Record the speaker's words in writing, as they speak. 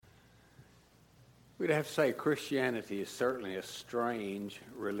We'd have to say Christianity is certainly a strange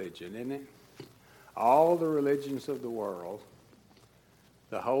religion, isn't it? All the religions of the world,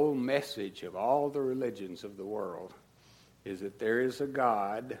 the whole message of all the religions of the world is that there is a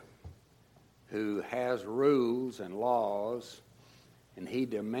God who has rules and laws, and he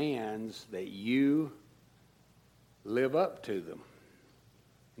demands that you live up to them.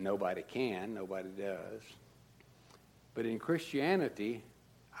 Nobody can, nobody does. But in Christianity,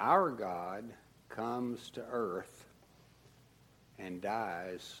 our God comes to earth and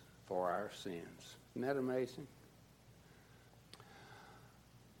dies for our sins. Isn't that amazing?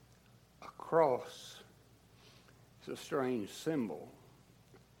 A cross is a strange symbol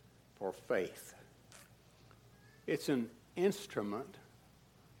for faith. It's an instrument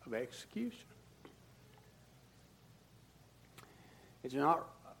of execution. It's not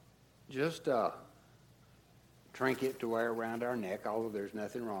just a trinket to wear around our neck, although there's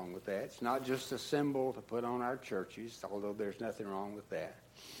nothing wrong with that. It's not just a symbol to put on our churches, although there's nothing wrong with that.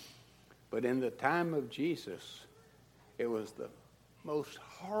 But in the time of Jesus, it was the most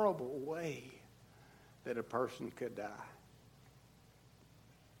horrible way that a person could die.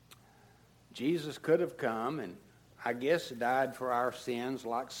 Jesus could have come and, I guess, died for our sins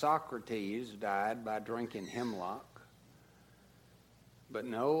like Socrates died by drinking hemlock. But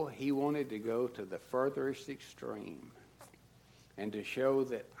no, he wanted to go to the furthest extreme and to show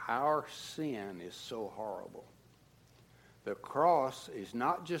that our sin is so horrible. The cross is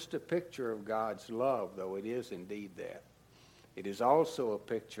not just a picture of God's love, though it is indeed that. It is also a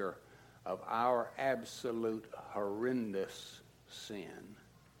picture of our absolute horrendous sin.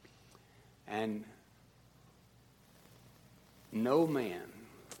 And no man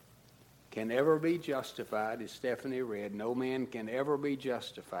can ever be justified, as Stephanie read, no man can ever be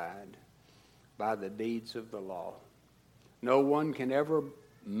justified by the deeds of the law. No one can ever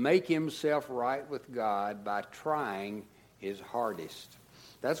make himself right with God by trying his hardest.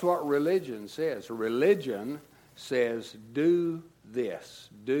 That's what religion says. Religion says, do this,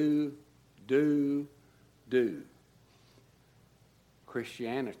 do.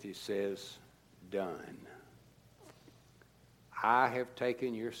 Christianity says, done. I have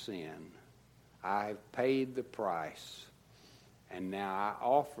taken your sin. I have paid the price, and now I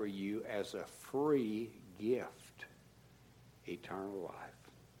offer you as a free gift eternal life.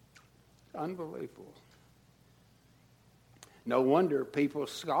 Unbelievable. No wonder people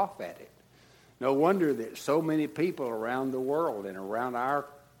scoff at it. No wonder that so many people around the world and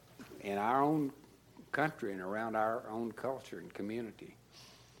in our own country and around our own culture and community,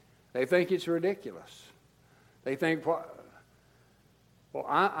 they think it's ridiculous. They think, well,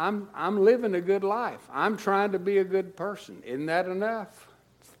 I'm living a good life. I'm trying to be a good person. Isn't that enough?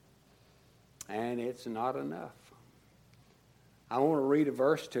 And it's not enough. I want to read a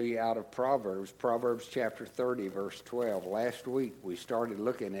verse to you out of Proverbs chapter 30, verse 12. Last week we started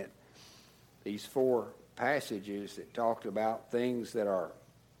looking at these 4 passages that talked about things that are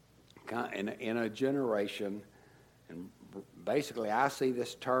in a generation. And basically I see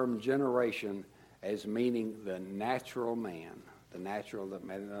this term generation as meaning the natural man. The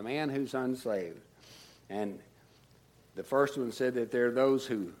man who's unsaved. And the first one said that there are those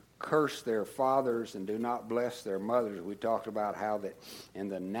who curse their fathers and do not bless their mothers. We talked about how that in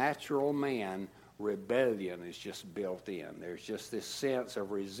the natural man, rebellion is just built in. There's just this sense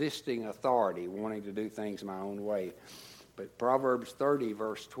of resisting authority, wanting to do things my own way. But Proverbs 30,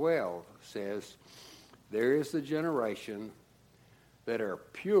 verse 12 says, there is the generation that are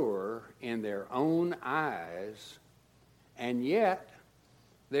pure in their own eyes, and yet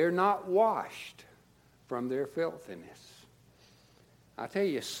they're not washed from their filthiness. I tell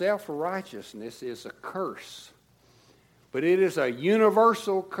you, self-righteousness is a curse, but it is a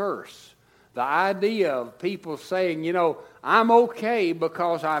universal curse. The idea of people saying, I'm okay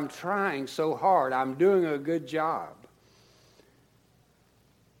because I'm trying so hard, I'm doing a good job.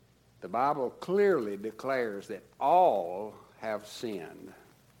 The Bible clearly declares that all have sinned.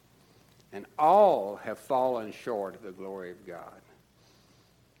 And all have fallen short of the glory of God.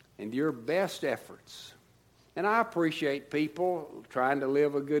 And your best efforts, and I appreciate people trying to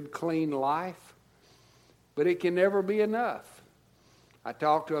live a good, clean life, but it can never be enough. I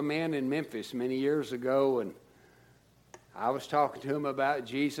talked to a man in Memphis many years ago, and I was talking to him about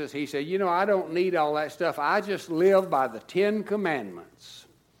Jesus. He said, I don't need all that stuff. I just live by the 10 Commandments.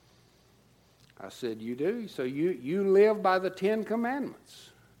 I said, you do? So you live by the 10 Commandments.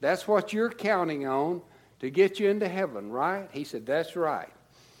 That's what you're counting on to get you into heaven, right? He said, that's right.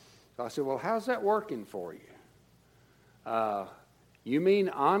 So I said, well, how's that working for you? You mean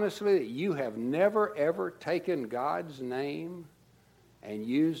honestly that you have never, ever taken God's name and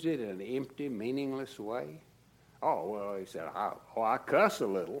used it in an empty, meaningless way? Oh, well, he said, I cuss a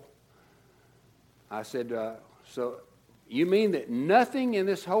little. I said, so you mean that nothing in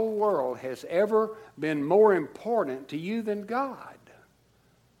this whole world has ever been more important to you than God?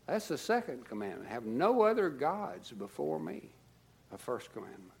 That's the second commandment. Have no other gods before me. The first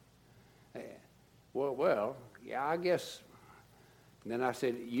commandment. Well, yeah, I guess. And then I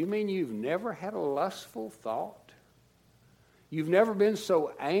said, you mean you've never had a lustful thought? You've never been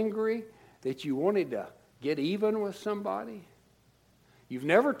so angry that you wanted to get even with somebody? You've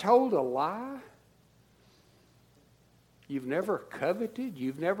never told a lie? You've never coveted?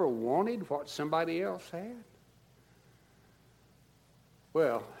 You've never wanted what somebody else had?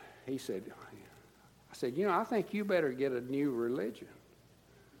 Well, he said, I said, I think you better get a new religion.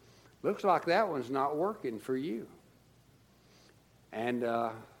 Looks like that one's not working for you. And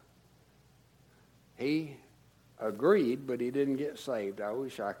he agreed, but he didn't get saved. I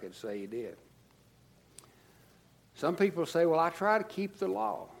wish I could say he did. Some people say, well, I try to keep the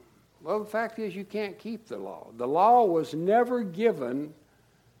law. Well, the fact is you can't keep the law. The law was never given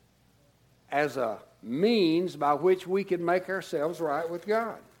as a means by which we can make ourselves right with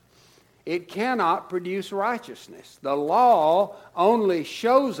God. It cannot produce righteousness. The law only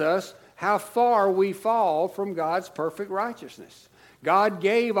shows us how far we fall from God's perfect righteousness. God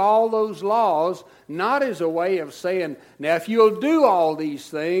gave all those laws not as a way of saying, now if you'll do all these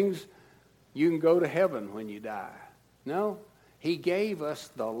things, you can go to heaven when you die. No, he gave us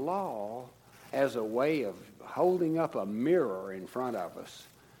the law as a way of holding up a mirror in front of us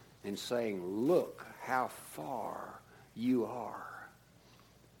and saying, look how far you are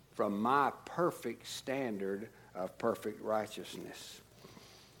from my perfect standard of perfect righteousness.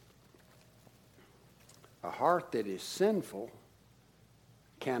 A heart that is sinful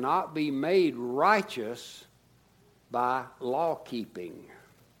cannot be made righteous by law keeping.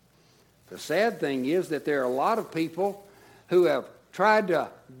 The sad thing is that there are a lot of people who have tried to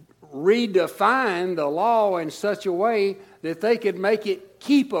redefine the law in such a way that they could make it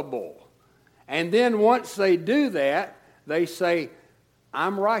keepable. And then once they do that, they say,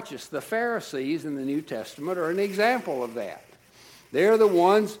 I'm righteous. The Pharisees in the New Testament are an example of that. They're the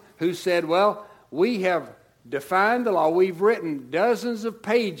ones who said, well, we have defined the law. We've written dozens of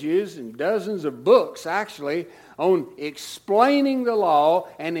pages and dozens of books, actually, on explaining the law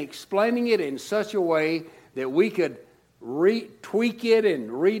and explaining it in such a way that we could tweak it and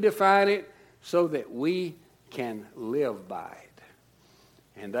redefine it so that we can live by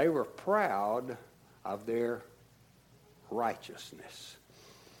it. And they were proud of their righteousness.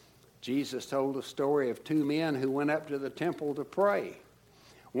 Jesus told the story of two men who went up to the temple to pray.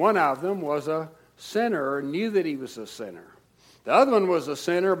 One of them was a sinner, knew that he was a sinner. The other one was a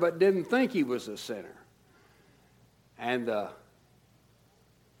sinner but didn't think he was a sinner. And the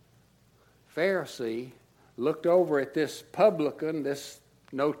Pharisee looked over at this publican, this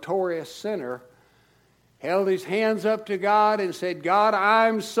notorious sinner, held his hands up to God and said, God,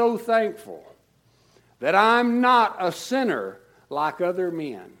 I'm so thankful that I'm not a sinner like other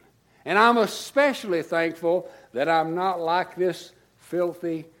men. And I'm especially thankful that I'm not like this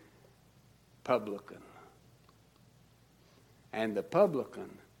filthy publican. And the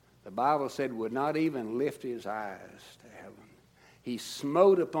publican, the Bible said, would not even lift his eyes to heaven. He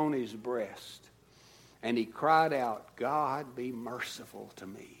smote upon his breast and he cried out, God, be merciful to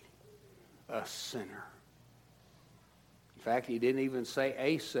me, a sinner. In fact, he didn't even say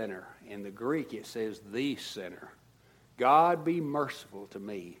a sinner. In the Greek, it says the sinner. God, be merciful to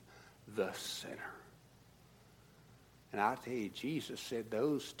me, the sinner. And I tell you, Jesus said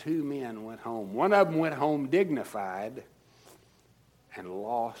those two men went home. One of them went home dignified and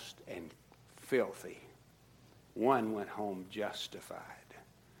lost and filthy. One went home justified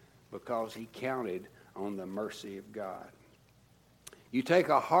because he counted on the mercy of God. You take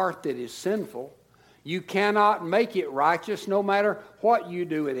a heart that is sinful, you cannot make it righteous no matter what you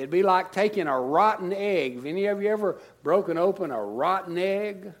do with it. It'd be like taking a rotten egg. Have any of you ever broken open a rotten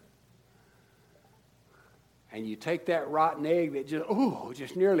egg? And you take that rotten egg that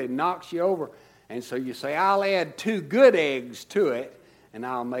just nearly knocks you over. And so you say, I'll add 2 good eggs to it and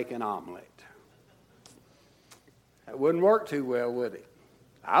I'll make an omelet. That wouldn't work too well, would it?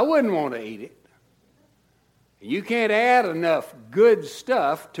 I wouldn't want to eat it. You can't add enough good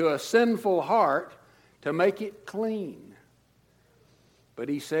stuff to a sinful heart to make it clean. But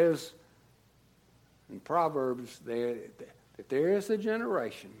he says in Proverbs that there is a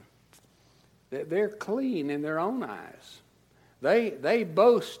generation that they're clean in their own eyes. They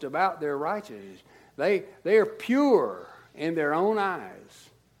boast about their righteousness. They're pure in their own eyes.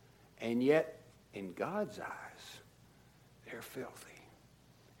 And yet, in God's eyes, they're filthy.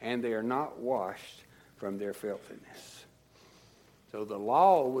 and they are not washed from their filthiness. So the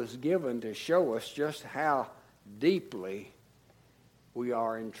law was given to show us just how deeply we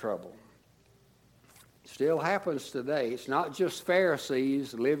are in trouble. Still happens today. It's not just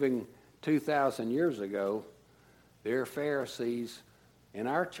Pharisees living 2,000 years ago. There are Pharisees in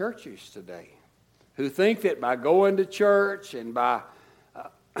our churches today who think that by going to church and by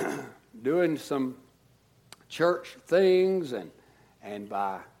doing some church things and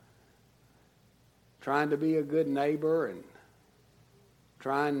by trying to be a good neighbor and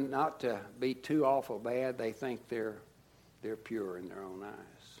trying not to be too awful bad, they think they're pure in their own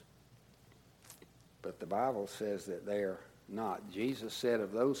eyes. But the Bible says that they're not. Jesus said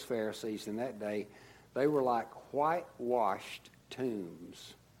of those Pharisees in that day, they were like whitewashed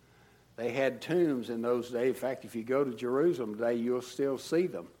tombs. They had tombs in those days. In fact, if you go to Jerusalem today, you'll still see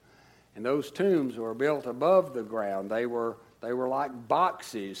them. And those tombs were built above the ground. They were like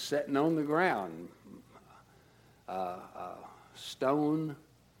boxes sitting on the ground. Stone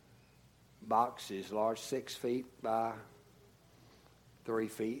boxes, large, 6 feet by 3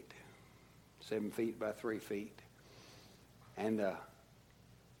 feet, 7 feet by 3 feet. And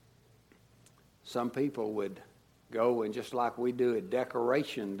some people would go, and just like we do a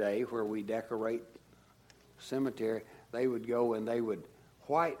decoration day where we decorate cemetery, they would go and they would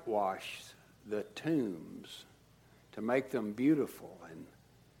whitewash the tombs to make them beautiful and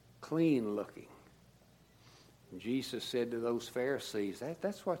clean looking. And Jesus said to those Pharisees,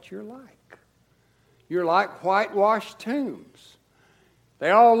 that's what you're like. You're like whitewashed tombs. They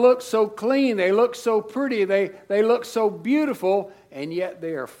all look so clean, they look so pretty, they look so beautiful, and yet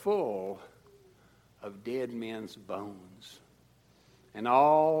they are full of dead men's bones and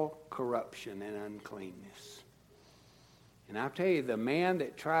all corruption and uncleanness. And I'll tell you, the man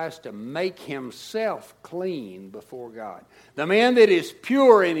that tries to make himself clean before God, the man that is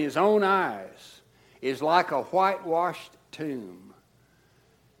pure in his own eyes, is like a whitewashed tomb.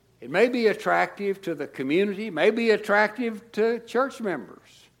 It may be attractive to the community, may be attractive to church members.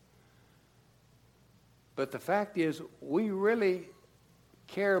 But the fact is, we really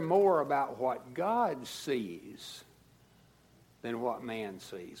care more about what God sees than what man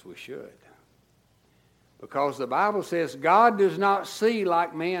sees. We should. Because the Bible says God does not see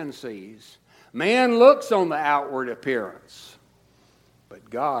like man sees. Man looks on the outward appearance, but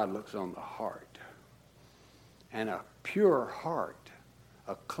God looks on the heart. And a pure heart,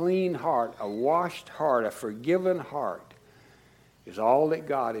 a clean heart, a washed heart, a forgiven heart is all that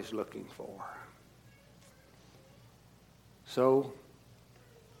God is looking for. So,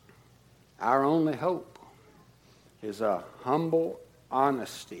 our only hope is a humble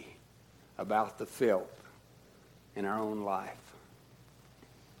honesty about the filth in our own life.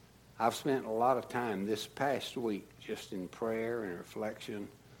 I've spent a lot of time this past week just in prayer and reflection,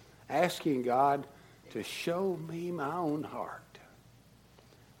 asking God to show me my own heart.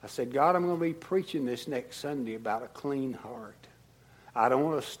 I said, God, I'm going to be preaching this next Sunday about a clean heart. I don't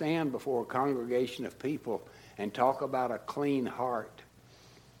want to stand before a congregation of people and talk about a clean heart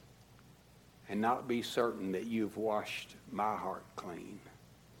and not be certain that you've washed my heart clean.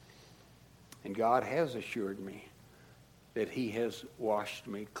 And God has assured me that he has washed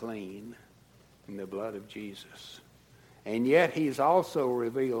me clean in the blood of Jesus. And yet he's also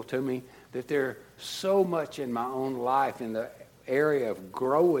revealed to me that there's so much in my own life in the area of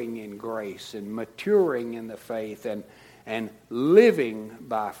growing in grace and maturing in the faith and living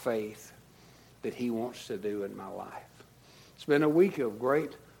by faith that he wants to do in my life. It's been a week of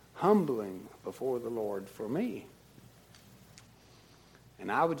great humbling before the Lord for me.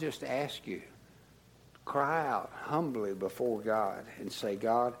 And I would just ask you, cry out humbly before God and say,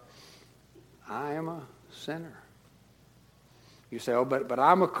 God, I am a sinner. You say, oh, but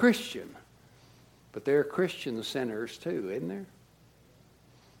I'm a Christian. But there are Christian sinners too, isn't there?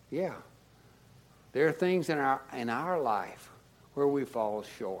 Yeah. There are things in our life where we fall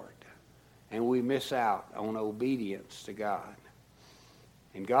short and we miss out on obedience to God.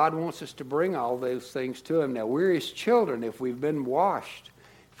 And God wants us to bring all those things to him. Now, we're his children if we've been washed.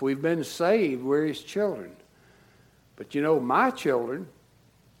 If we've been saved, we're his children. But you know, my children,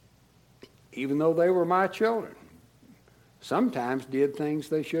 even though they were my children, sometimes did things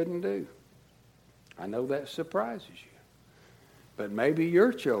they shouldn't do. I know that surprises you. But maybe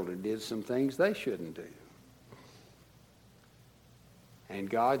your children did some things they shouldn't do. And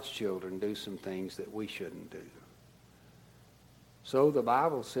God's children do some things that we shouldn't do. So the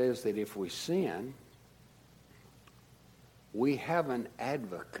Bible says that if we sin, we have an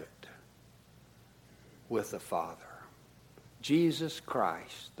advocate with the Father, Jesus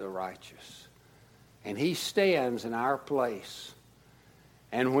Christ the righteous. And he stands in our place.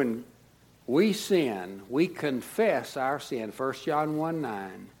 And when we sin, we confess our sin. 1 John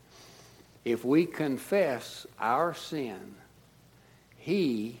 1:9. If we confess our sin,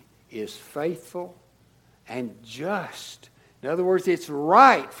 He is faithful and just. In other words, it's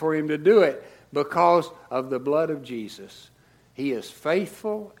right for Him to do it because of the blood of Jesus. He is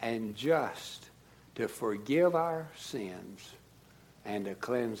faithful and just to forgive our sins and to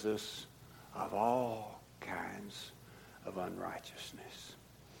cleanse us of all kinds of unrighteousness.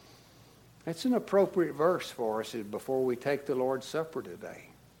 That's an appropriate verse for us before we take the Lord's Supper today.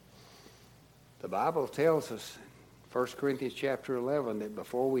 The Bible tells us in 1 Corinthians chapter 11 that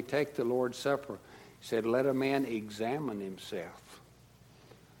before we take the Lord's Supper, He said, let a man examine himself.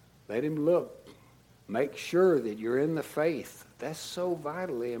 Let him look. Make sure that you're in the faith. That's so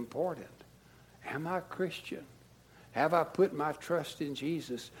vitally important. Am I a Christian? Have I put my trust in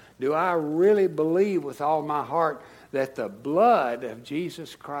Jesus? Do I really believe with all my heart that the blood of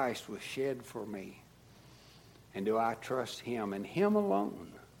Jesus Christ was shed for me? And do I trust Him and Him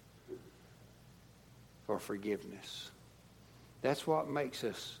alone for forgiveness? That's what makes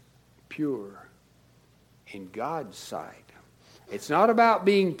us pure in God's sight. It's not about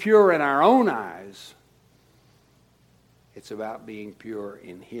being pure in our own eyes. It's about being pure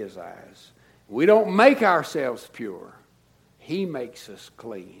in His eyes. We don't make ourselves pure. He makes us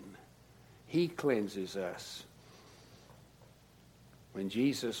clean. He cleanses us. When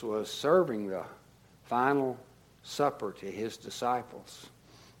Jesus was serving the final supper to His disciples,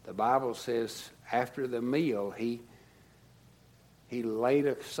 the Bible says after the meal, He laid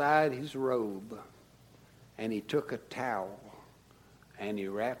aside His robe and He took a towel and He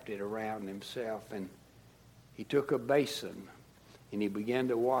wrapped it around Himself, and He took a basin and He began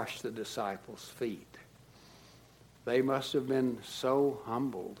to wash the disciples' feet. They must have been so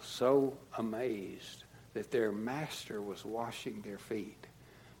humbled, so amazed that their master was washing their feet.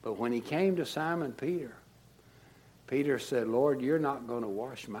 But when He came to Simon Peter, Peter said, Lord, you're not going to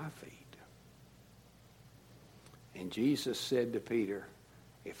wash my feet. And Jesus said to Peter,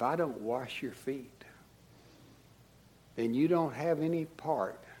 if I don't wash your feet, then you don't have any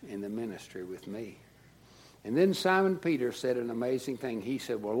part in the ministry with me. And then Simon Peter said an amazing thing. He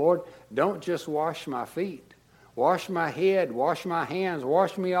said, well, Lord, don't just wash my feet. Wash my head, wash my hands,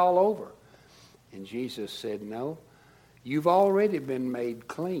 wash me all over. And Jesus said, no, you've already been made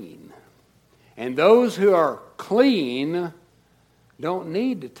clean. And those who are clean don't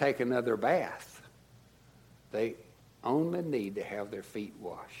need to take another bath. They only need to have their feet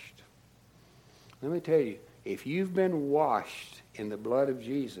washed. Let me tell you, if you've been washed in the blood of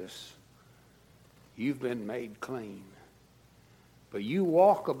Jesus, you've been made clean. But you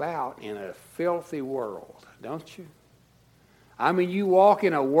walk about in a filthy world, don't you? I mean, you walk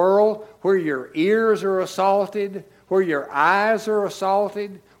in a world where your ears are assaulted, where your eyes are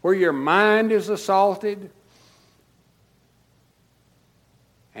assaulted, where your mind is assaulted,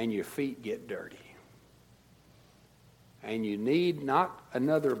 and your feet get dirty. And you need not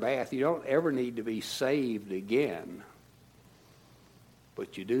another bath. You don't ever need to be saved again.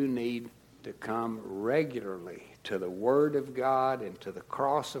 But you do need to come regularly to the Word of God and to the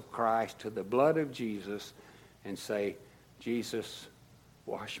cross of Christ, to the blood of Jesus, and say, Jesus,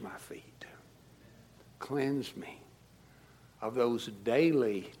 wash my feet. Cleanse me of those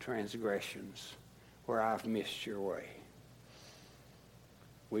daily transgressions where I've missed your way.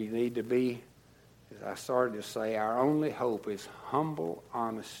 We need to be, as I started to say, our only hope is humble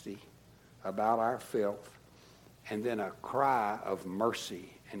honesty about our filth, and then a cry of mercy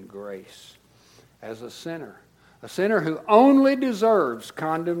and grace. As a sinner who only deserves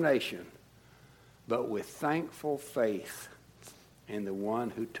condemnation, but with thankful faith in the one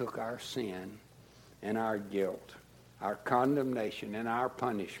who took our sin and our guilt, our condemnation and our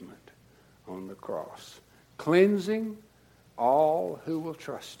punishment on the cross, cleansing all who will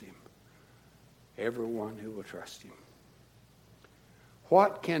trust Him. Everyone who will trust Him.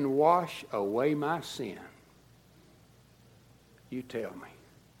 What can wash away my sin? You tell me.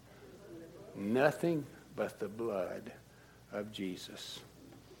 Nothing but the blood of Jesus.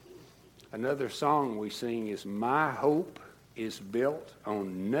 Another song we sing is, my hope is built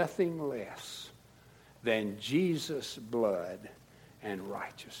on nothing less than Jesus' blood and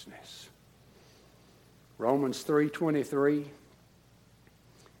righteousness. Romans 3:23.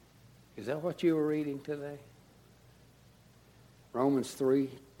 Is that what you were reading today? Romans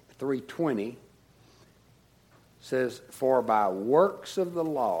 3:20 says, for by works of the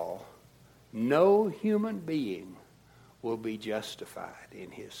law, no human being will be justified in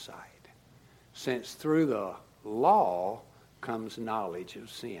his sight, since through the law comes knowledge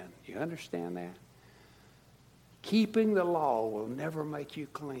of sin. You understand that? Keeping the law will never make you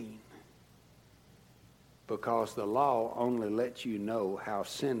clean, because the law only lets you know how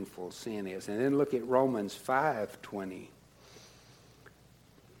sinful sin is. And then look at Romans 5:20.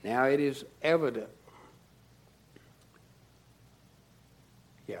 Now it is evident.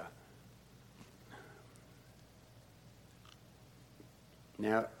 Yeah.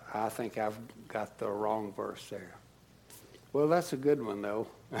 Now, I think I've got the wrong verse there. Well, that's a good one, though.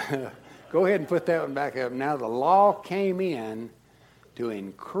 Go ahead and put that one back up. Now, the law came in to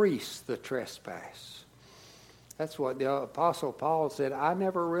increase the trespass. That's what the Apostle Paul said. I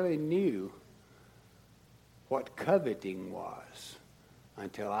never really knew what coveting was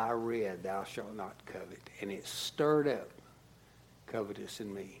until I read, thou shalt not covet. And it stirred up covetous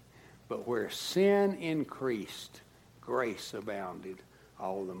in me. But where sin increased, grace abounded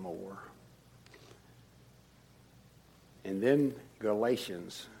all the more. And then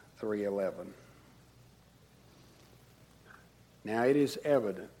Galatians 3:11. Now it is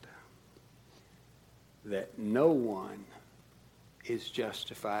evident that no one is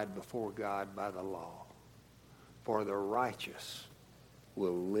justified before God by the law, for the righteous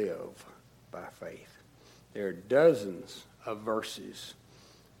will live by faith. There are dozens of verses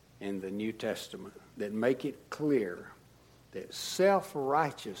in the New Testament that make it clear that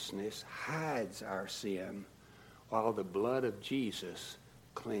self-righteousness hides our sin, while the blood of Jesus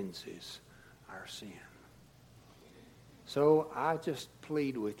cleanses our sin. So I just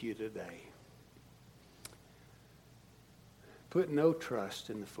plead with you today, put no trust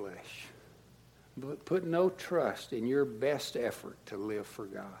in the flesh. Put no trust in your best effort to live for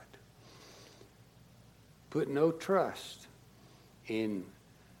God. Put no trust in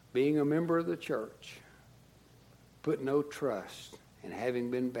being a member of the church. Put no trust in having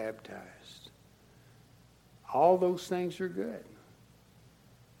been baptized. All those things are good,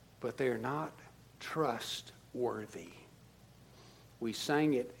 but they're not trustworthy. We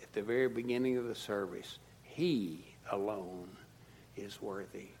sang it at the very beginning of the service. He alone is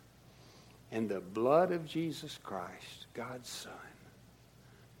worthy. And the blood of Jesus Christ, God's Son,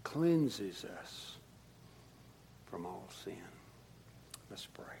 cleanses us from all sin. Let's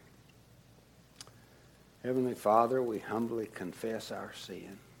pray. Heavenly Father, we humbly confess our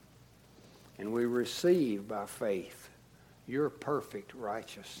sin, and we receive by faith your perfect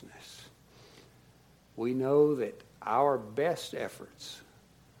righteousness. We know that our best efforts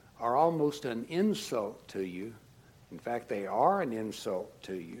are almost an insult to you. In fact, they are an insult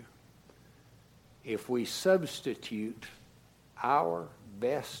to you if we substitute our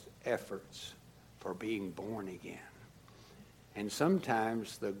best efforts for being born again. And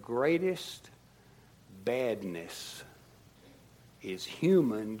sometimes the greatest badness is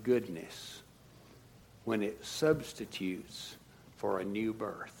human goodness when it substitutes for a new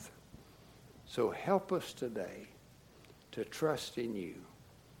birth. So help us today to trust in you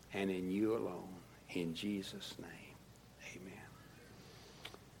and in you alone. In Jesus' name.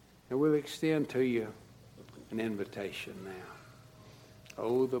 And we'll extend to you an invitation now.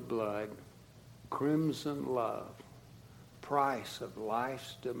 Oh, the blood, crimson love, price of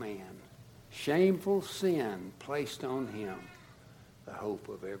life's demand, shameful sin placed on him, the hope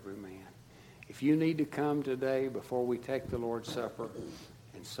of every man. If you need to come today before we take the Lord's Supper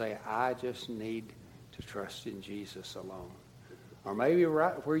and say, I just need to trust in Jesus alone. Or maybe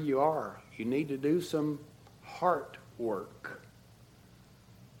right where you are, you need to do some heart work,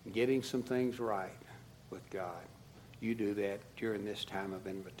 getting some things right with God. You do that during this time of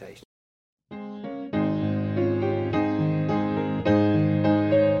invitation.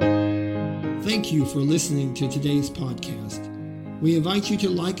 Thank you for listening to today's podcast. We invite you to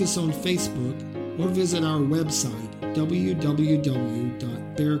like us on Facebook or visit our website,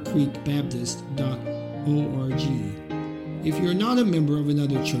 www.bearcreekbaptist.org. If you're not a member of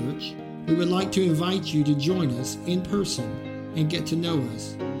another church, we would like to invite you to join us in person and get to know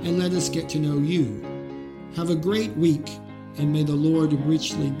us, and let us get to know you. Have a great week, and may the Lord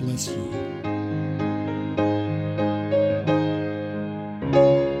richly bless you.